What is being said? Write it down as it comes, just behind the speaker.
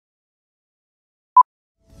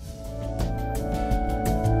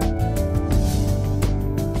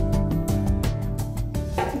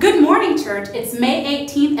church. It's May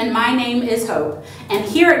 18th and my name is Hope. And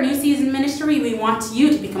here at New Season Ministry, we want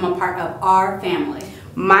you to become a part of our family.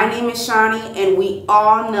 My name is Shawnee, and we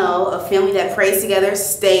all know a family that prays together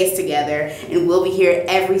stays together, and we'll be here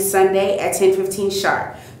every Sunday at 10:15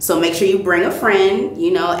 sharp. So make sure you bring a friend,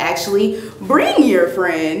 actually bring your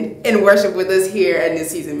friend and worship with us here at New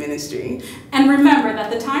Season Ministry. And remember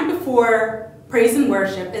that the time before praise and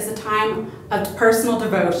worship is a time of personal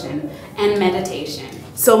devotion and meditation.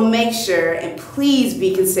 So make sure and please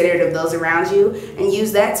be considerate of those around you and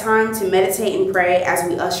use that time to meditate and pray as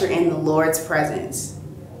we usher in the Lord's presence.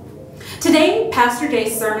 Today, Pastor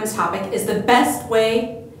Jay's sermon's topic is the best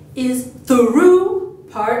way is through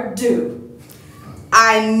part 2.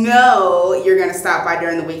 I know you're going to stop by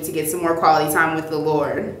during the week to get some more quality time with the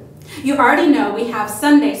Lord. You already know we have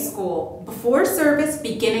Sunday school before service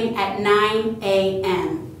beginning at 9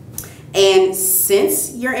 a.m. And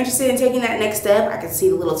since you're interested in taking that next step, I can see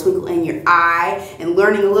the little twinkle in your eye and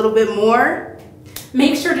learning a little bit more.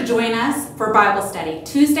 Make sure to join us for Bible study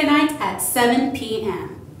Tuesday nights at 7 p.m.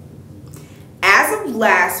 As of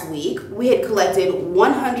last week, we had collected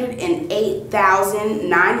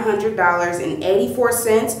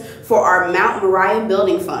 $108,900.84 for our Mount Moriah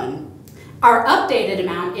Building Fund. Our updated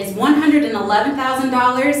amount is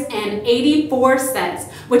 $111,000.84,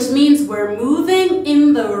 which means we're moving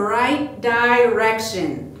in the right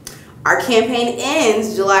direction. Our campaign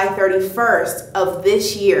ends July 31st of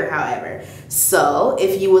this year, however. So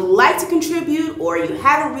if you would like to contribute or you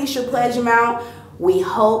haven't reached your pledge amount, we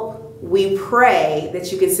pray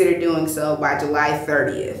that you consider doing so by July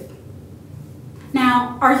 30th.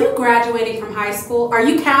 Now, are you graduating from high school? Are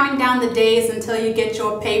you counting down the days until you get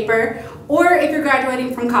your paper? Or if you're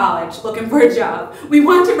graduating from college looking for a job, we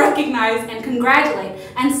want to recognize and congratulate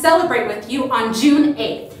and celebrate with you on June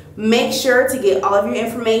 8th. Make sure to get all of your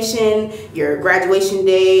information, your graduation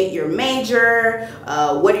date, your major,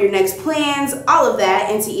 what are your next plans, all of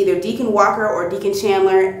that into either Deacon Walker or Deacon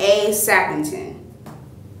Chandler A. Sappington.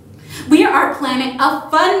 We are planning a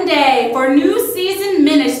fun day for New Season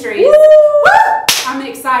Ministries. Woo! I'm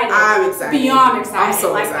excited. I'm excited. Beyond excited. I'm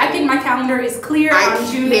so excited. I think my calendar is clear on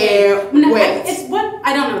June 8th.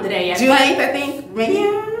 I don't know the day yet. June 8th, I think? Maybe?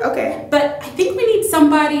 Yeah. Okay. But I think we need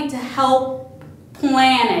somebody to help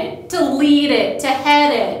plan it, to lead it, to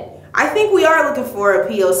head it. I think we are looking for a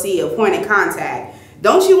POC, a point of contact.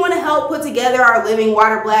 Don't you want to help put together our Living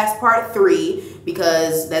Water Blast Part 3?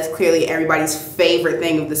 Because that's clearly everybody's favorite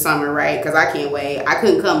thing of the summer, right? Because I can't wait. I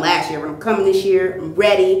couldn't come last year, but I'm coming this year. I'm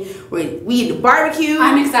ready. We need to barbecue.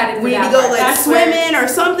 I'm excited for that. We need to go swimming or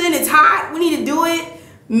something. It's hot. We need to do it.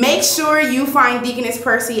 Make sure you find Deaconess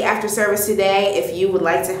Percy after service today if you would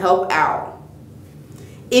like to help out.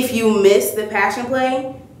 If you missed the Passion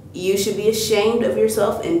Play, you should be ashamed of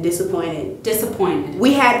yourself and disappointed. Disappointed.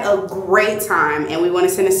 We had a great time, and we want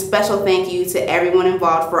to send a special thank you to everyone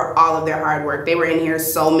involved for all of their hard work. They were in here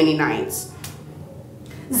so many nights.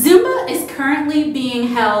 Zumba is currently being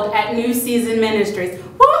held at New Season Ministries.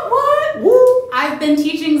 What? Woo! I've been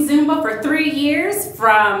teaching Zumba for 3 years,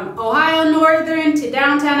 from Ohio Northern to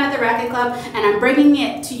downtown at the Racket Club, and I'm bringing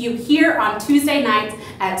it to you here on Tuesday nights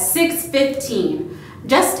at 6:15.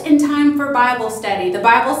 Just in time for Bible study. The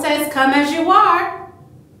Bible says, come as you are.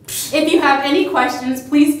 If you have any questions,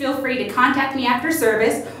 please feel free to contact me after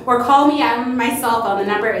service or call me on my cell phone. The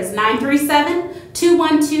number is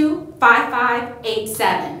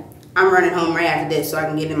 937-212-5587. I'm running home right after this so I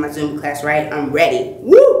can get in my Zumba class, right? I'm ready.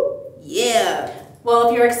 Woo! Yeah. Well,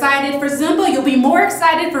 if you're excited for Zumba, you'll be more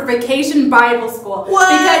excited for Vacation Bible School. What?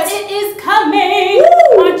 Because it is coming.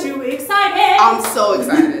 Woo! Aren't you excited? I'm so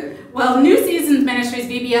excited. Well, New Seasons Ministries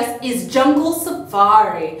VBS is Jungle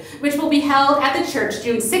Safari, which will be held at the church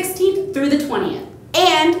June 16th through the 20th.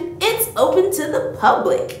 And it's open to the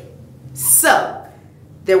public. So,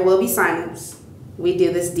 there will be signups. We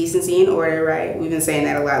do this decency in order, right? We've been saying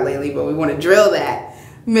that a lot lately, but we want to drill that.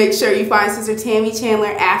 Make sure you find Sister Tammy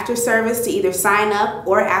Chandler after service to either sign up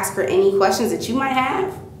or ask her any questions that you might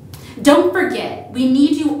have. Don't forget, we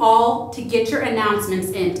need you all to get your announcements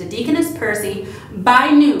in to Deaconess Percy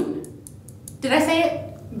by noon. Did I say it?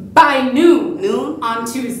 By noon. Noon? On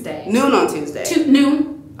Tuesday. Noon on Tuesday.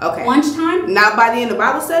 Noon. Okay. Lunchtime? Not by the end of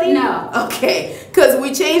Bible study? No. Okay. Because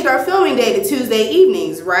we changed our filming day to Tuesday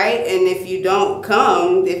evenings, right? And if you don't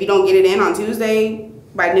come, if you don't get it in on Tuesday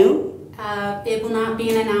by noon? It will not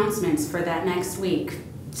be an announcements for that next week.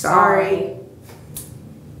 Sorry.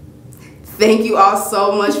 Thank you all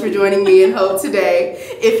so much for joining me and Hope today.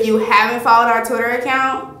 If you haven't followed our Twitter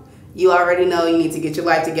account, you already know you need to get your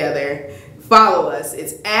life together. Follow us.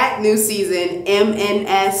 It's at New Season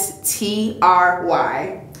MNSTRY.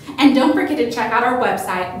 And don't forget to check out our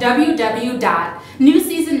website,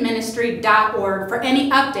 www.newseasonministry.org, for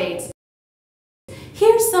any updates.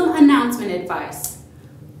 Here's some announcement advice.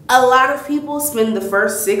 A lot of people spend the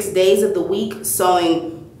first 6 days of the week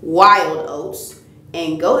sowing wild oats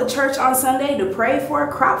and go to church on Sunday to pray for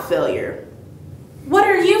a crop failure. What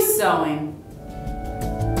are you sowing?